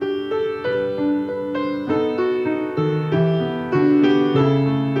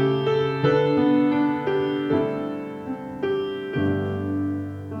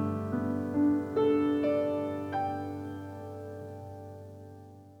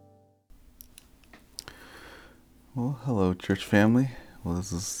Well, hello, church family. Well,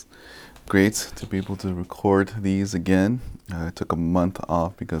 this is great to be able to record these again. I took a month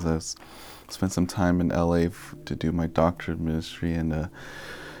off because spent some time in LA to do my doctorate ministry, and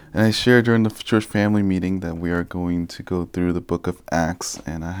I shared during the church family meeting that we are going to go through the book of Acts,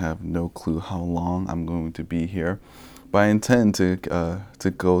 and I have no clue how long I'm going to be here. But I intend to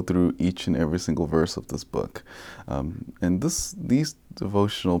go through each and every single verse of this book, and these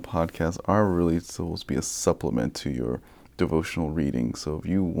devotional podcasts are really supposed to be a supplement to your devotional reading. So if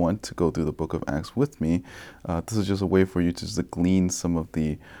you want to go through the book of Acts with me, this is just a way for you to just glean some of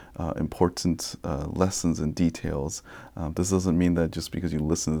the important lessons and details. This doesn't mean that just because you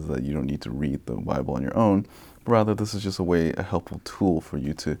listen to that you don't need to read the Bible on your own. Rather, this is just a helpful tool for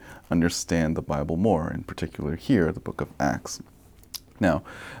you to understand the Bible more, in particular here, the book of Acts. Now,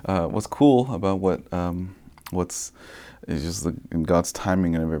 what's cool about what's is just in God's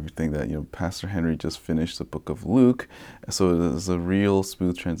timing and everything that Pastor Henry just finished the book of Luke, so it is a real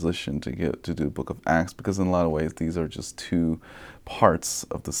smooth transition to get to do the book of Acts, because in a lot of ways these are just two parts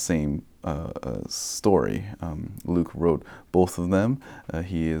of the same story. Luke wrote both of them.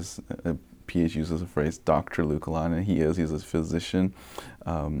 He is PH uses the phrase Dr. Luke a lot, and he's a physician,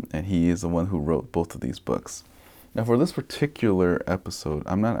 and he is the one who wrote both of these books. Now, for this particular episode,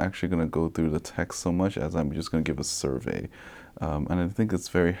 I'm not actually going to go through the text so much as I'm just going to give a survey. And I think it's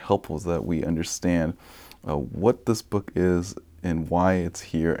very helpful that we understand what this book is and why it's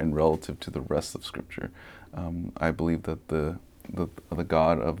here and relative to the rest of Scripture. I believe that the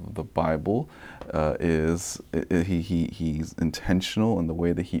God of the Bible he's intentional in the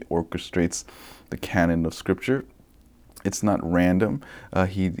way that he orchestrates the canon of Scripture. It's not random.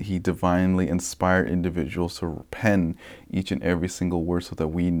 He divinely inspired individuals to pen each and every single word so that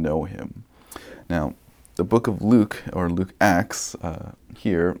we know him. Now, the book of Luke, or Luke Acts,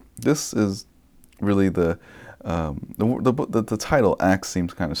 here, this is really the title Acts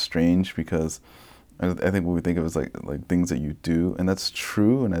seems kind of strange, because I think what we think of as like things that you do, and that's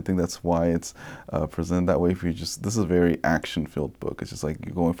true, and I think that's why it's presented that way. If you just, this is a very action-filled book. It's just like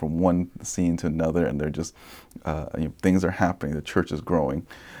you're going from one scene to another, and they're just things are happening. The church is growing,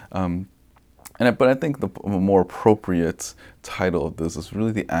 but I think the more appropriate title of this is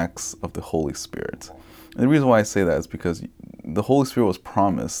really the Acts of the Holy Spirit. And the reason why I say that is because the Holy Spirit was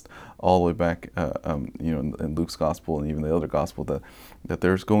promised all the way back, in Luke's gospel and even the other gospel, that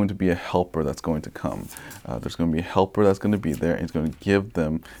there's going to be a helper that's going to come. There's going to be a helper that's going to be there, and he's going to give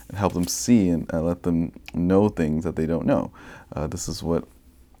them and help them see and let them know things that they don't know. This is what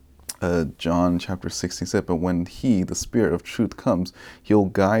John chapter 16 said, but when he, the Spirit of truth, comes, he'll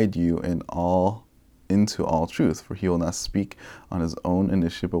guide you into all truth, for he will not speak on his own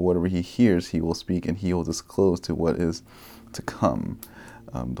initiative, but whatever he hears, he will speak, and he will disclose to what is to come.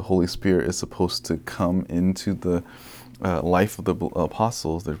 The Holy Spirit is supposed to come into the life of the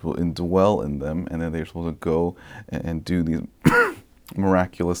apostles. They will indwell in them, and then they're supposed to go and do these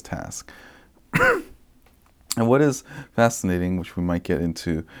miraculous tasks. And what is fascinating, which we might get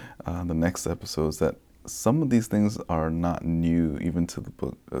into the next episode, is that some of these things are not new even to the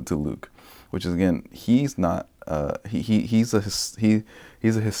book to Luke, which is, again, he's not he's a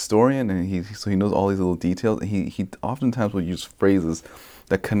historian, and so he knows all these little details, and he oftentimes will use phrases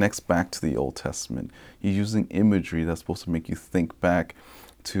that connects back to the Old Testament. He's using imagery that's supposed to make you think back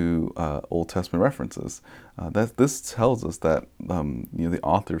to Old Testament references. That this tells us that the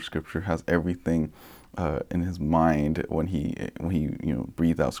author of Scripture has everything in his mind when he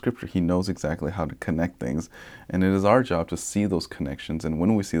breathed out Scripture. He knows exactly how to connect things, and it is our job to see those connections. And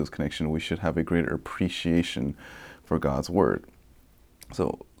when we see those connections, we should have a greater appreciation for God's Word.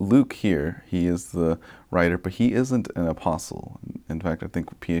 So Luke here, he is the writer, but he isn't an apostle. In fact, I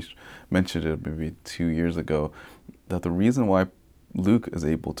think PH mentioned it maybe 2 years ago, that the reason why Luke is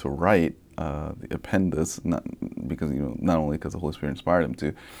able to write append this, not only because the Holy Spirit inspired him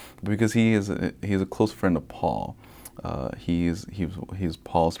to, but because he's a close friend of Paul. He's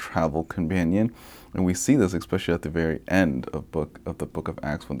Paul's travel companion, and we see this especially at the very end of the book of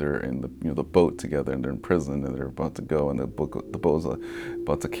Acts, when they're in the boat together, and they're in prison, and they're about to go, and the boat's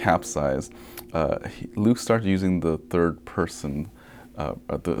about to capsize. Luke starts using the third person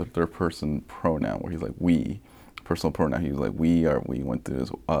pronoun, where he's like we. Personal pronoun. He was like, we went through this,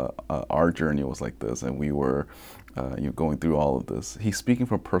 our journey was like this, and we were going through all of this. He's speaking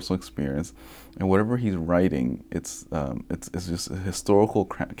from personal experience, and whatever he's writing, it's just a historical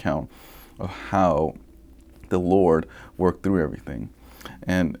account of how the Lord worked through everything,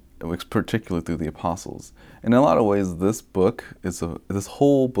 and particularly through the apostles. And in a lot of ways, this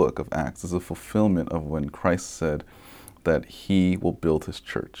whole book of Acts is a fulfillment of when Christ said that he will build his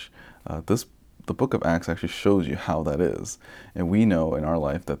church. the book of Acts actually shows you how that is. And we know in our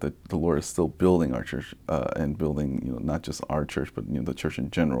life that the Lord is still building our church and building, not just our church, but the church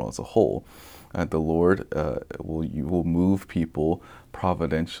in general as a whole. The Lord will move people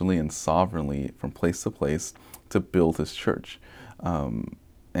providentially and sovereignly from place to place to build His church. And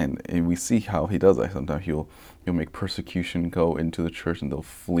we see how He does that. Sometimes he'll make persecution go into the church and they'll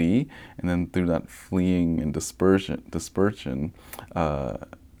flee, and then through that fleeing and dispersion,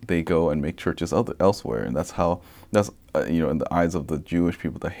 they go and make churches elsewhere. And that's in the eyes of the Jewish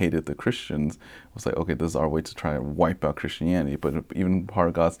people that hated the Christians, it was like, okay, this is our way to try to wipe out Christianity. But even part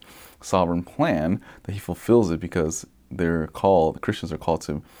of God's sovereign plan, that He fulfills it because Christians are called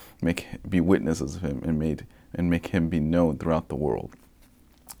to be witnesses of Him and make Him be known throughout the world.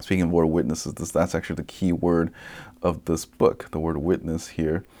 Speaking of word witnesses, that's actually the key word of this book. The word witness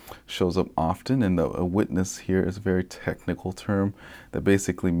here shows up often, and a witness here is a very technical term that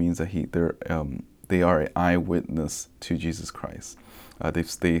basically means that they are an eyewitness to Jesus Christ.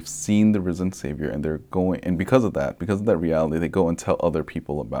 They've seen the risen Savior, and they're going, and because of that reality, they go and tell other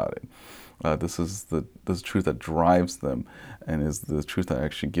people about it. This is the truth that drives them, and is the truth that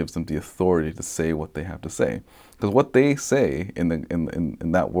actually gives them the authority to say what they have to say. Because what they say in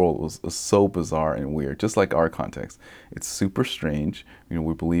that world was so bizarre and weird, just like our context. It's super strange.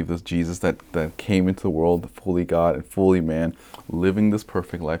 We believe this Jesus that came into the world, fully God and fully man, living this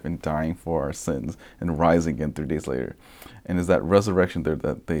perfect life and dying for our sins and rising again 3 days later. And is that resurrection there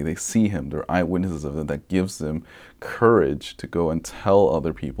that they see Him, they're eyewitnesses of it, that gives them courage to go and tell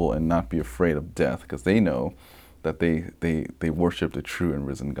other people and not be afraid of death, because they know that they worship the true and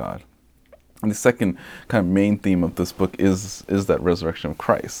risen God. And the second kind of main theme of this book is that resurrection of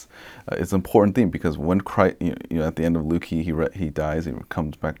Christ. It's an important theme because when Christ, at the end of Luke, he dies, he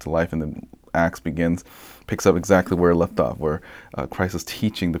comes back to life, and then Acts picks up exactly where it left off, where Christ is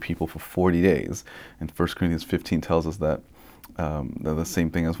teaching the people for 40 days. And 1 Corinthians 15 tells us that the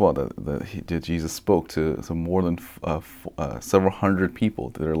same thing as well, that Jesus spoke to more than several hundred people.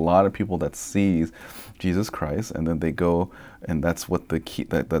 There are a lot of people that sees Jesus Christ, and then they go, and that's what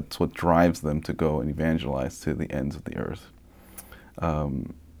drives them to go and evangelize to the ends of the earth.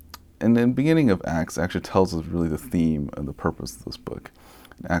 And then the beginning of Acts actually tells us really the theme and the purpose of this book.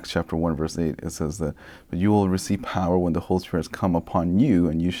 In Acts chapter 1, verse 8, it says that, "But you will receive power when the Holy Spirit has come upon you,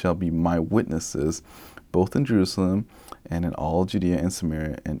 and you shall be my witnesses, both in Jerusalem and in all Judea and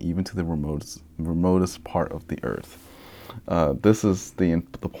Samaria, and even to the remotest part of the earth." This is the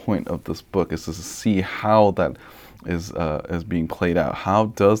point of this book, is to see how that is being played out. How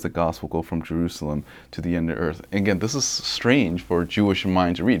does the gospel go from Jerusalem to the end of the earth? Again, this is strange for a Jewish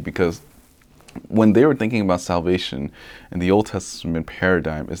mind to read, because when they were thinking about salvation in the Old Testament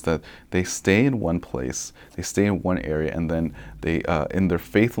paradigm, is that they stay in one place, they stay in one area, and then they, in their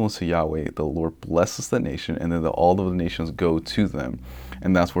faithfulness to Yahweh, the Lord blesses the nation, and then all of the nations go to them.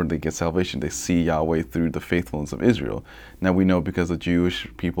 And that's where they get salvation. They see Yahweh through the faithfulness of Israel. Now we know, because the Jewish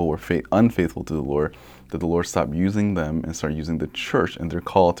people were unfaithful to the Lord, that the Lord stopped using them and started using the church, and they're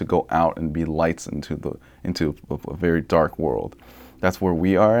called to go out and be lights into a very dark world. That's where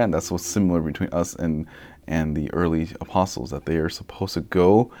we are, and that's what's similar between us and the early apostles, that they are supposed to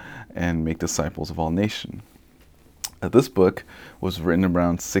go and make disciples of all nations. This book was written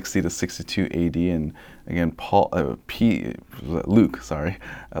around 60 to 62 AD, and again,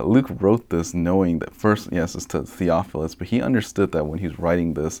 Luke wrote this knowing that first, yes, it's to Theophilus, but he understood that when he was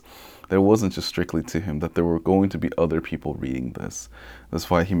writing this, that it wasn't just strictly to him, that there were going to be other people reading this. That's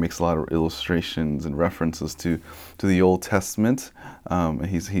why he makes a lot of illustrations and references to the Old Testament. And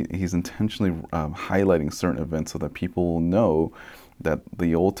he's intentionally highlighting certain events so that people will know that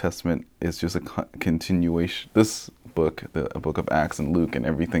the Old Testament is just a continuation. This book, the book of Acts and Luke and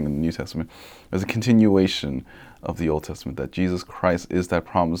everything in the New Testament, is a continuation of the Old Testament, that Jesus Christ is that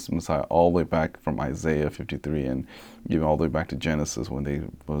promised Messiah all the way back from Isaiah 53 and even all the way back to Genesis, when they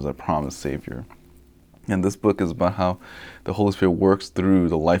was a promised Savior. And this book is about how the Holy Spirit works through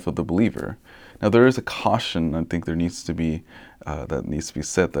the life of the believer. Now there is a caution I think there needs to be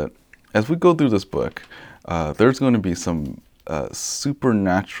said, that as we go through this book, there's going to be some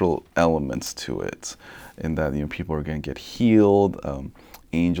supernatural elements to it, in that people are going to get healed.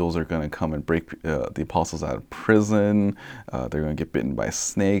 Angels are going to come and break the apostles out of prison. They're going to get bitten by a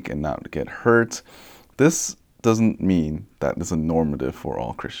snake and not get hurt. This doesn't mean that it's a normative for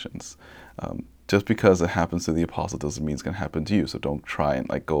all Christians. Just because it happens to the apostle doesn't mean it's going to happen to you. So don't try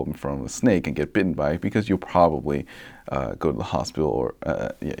and go in front of a snake and get bitten by it, because you'll probably go to the hospital, or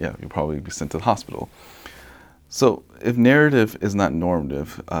you'll probably be sent to the hospital. So if narrative is not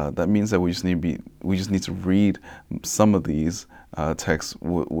normative, that means that we just need to read some of these texts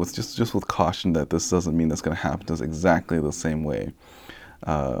with just with caution that this doesn't mean that's going to happen to us exactly the same way.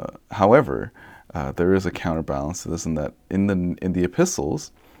 However, there is a counterbalance to this, in that in the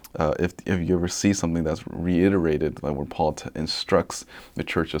epistles, if you ever see something that's reiterated, like when Paul instructs the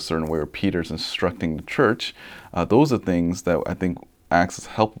church a certain way, or Peter's instructing the church, those are things that I think Acts is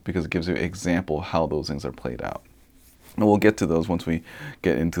helpful because it gives you an example of how those things are played out. And we'll get to those once we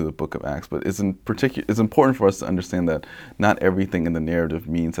get into the book of Acts. But it's important for us to understand that not everything in the narrative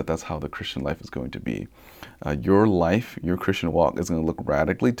means that that's how the Christian life is going to be. Your life, your Christian walk, is going to look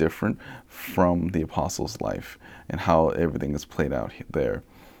radically different from the apostles' life and how everything is played out there.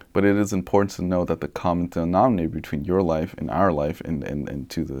 But it is important to know that the common denominator between your life and our life and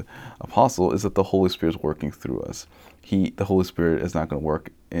to the apostle is that the Holy Spirit is working through us. The Holy Spirit is not going to work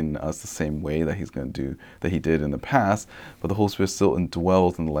in us the same way that he's going to do, that he did in the past, but the Holy Spirit still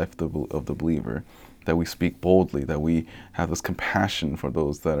indwells in the life of the believer, that we speak boldly, that we have this compassion for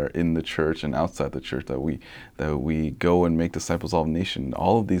those that are in the church and outside the church, that we go and make disciples of all nations.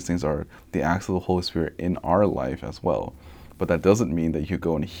 All of these things are the acts of the Holy Spirit in our life as well. But that doesn't mean that you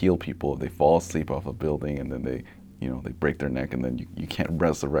go and heal people if they fall asleep off a building and then they break their neck, and then you can't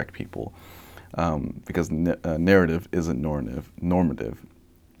resurrect people, because narrative isn't normative.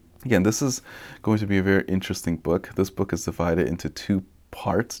 Again, this is going to be a very interesting book. This book is divided into two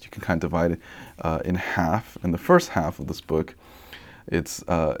parts. You can kind of divide it in half. In the first half of this book, it's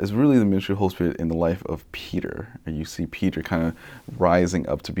really the ministry of the Holy Spirit in the life of Peter. And you see Peter kind of rising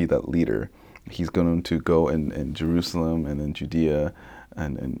up to be that leader. He's going to go in Jerusalem and in Judea,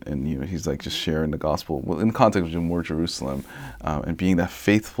 and he's like just sharing the gospel. Well, in the context of more Jerusalem, and being that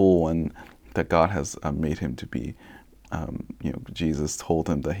faithful one that God has made him to be. Jesus told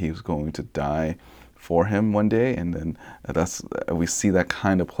him that he was going to die for him one day, and then we see that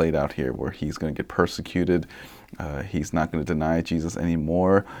kind of played out here, where he's going to get persecuted. He's not going to deny Jesus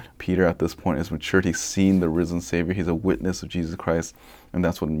anymore. Peter at this point is matured. He's seen the risen Savior. He's a witness of Jesus Christ, and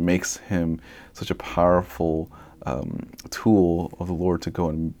that's what makes him such a powerful tool of the Lord to go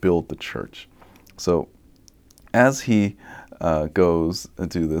and build the church. So as he goes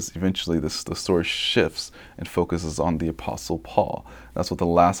and do this, eventually the story shifts and focuses on the Apostle Paul. That's what the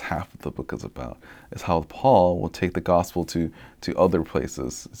last half of the book is about, is how Paul will take the gospel to other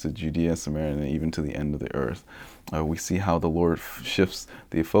places, to Judea, Samaria, and even to the end of the earth. We see how the Lord shifts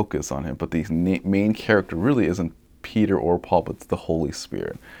the focus on him, but the main character really isn't Peter or Paul, but it's the Holy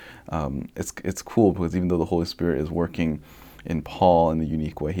Spirit. It's cool because even though the Holy Spirit is working in Paul in a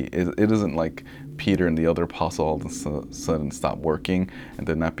unique way, it isn't like Peter and the other apostle all of a sudden stop working and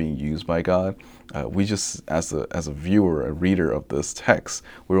they're not being used by God. We just, as a viewer, a reader of this text,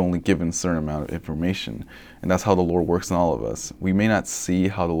 we're only given a certain amount of information, and that's how the Lord works in all of us. We may not see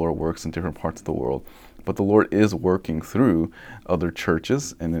how the Lord works in different parts of the world, but the Lord is working through other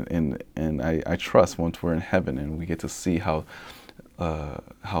churches, and I trust once we're in heaven and we get to see how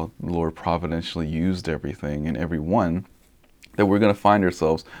the Lord providentially used everything and everyone, that we're going to find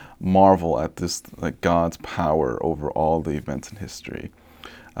ourselves marvel at this, like God's power over all the events in history.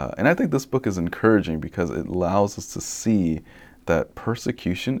 And I think this book is encouraging because it allows us to see that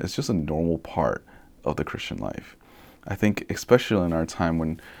persecution is just a normal part of the Christian life. I think especially in our time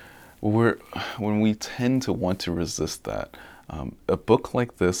when we tend to want to resist that, a book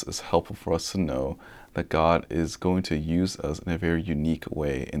like this is helpful for us to know that God is going to use us in a very unique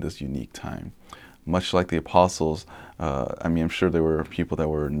way in this unique time. Much like the apostles, I'm sure there were people that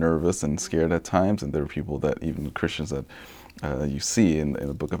were nervous and scared at times, and there were people that, even Christians that you see in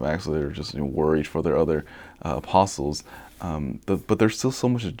the book of Acts, they're just worried for their other apostles. But there's still so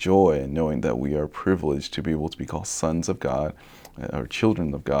much joy in knowing that we are privileged to be able to be called sons of God, or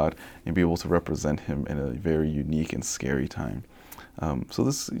children of God, and be able to represent Him in a very unique and scary time. So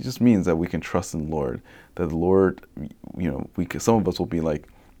this just means that we can trust in the Lord, that the Lord, some of us will be like,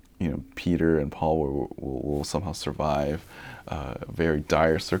 Peter and Paul will somehow survive very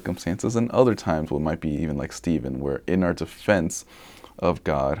dire circumstances, and other times we might be even like Stephen, where in our defense of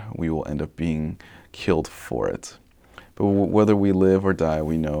God, we will end up being killed for it. But whether we live or die,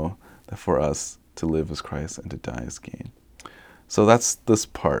 we know that for us to live is Christ and to die is gain. So that's this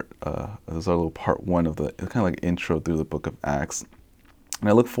part. This is our little part one of the kind of like intro through the book of Acts. And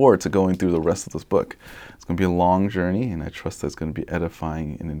I look forward to going through the rest of this book. It's going to be a long journey, and I trust that it's going to be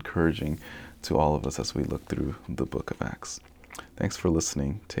edifying and encouraging to all of us as we look through the book of Acts. Thanks for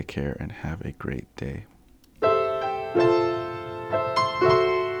listening. Take care and have a great day.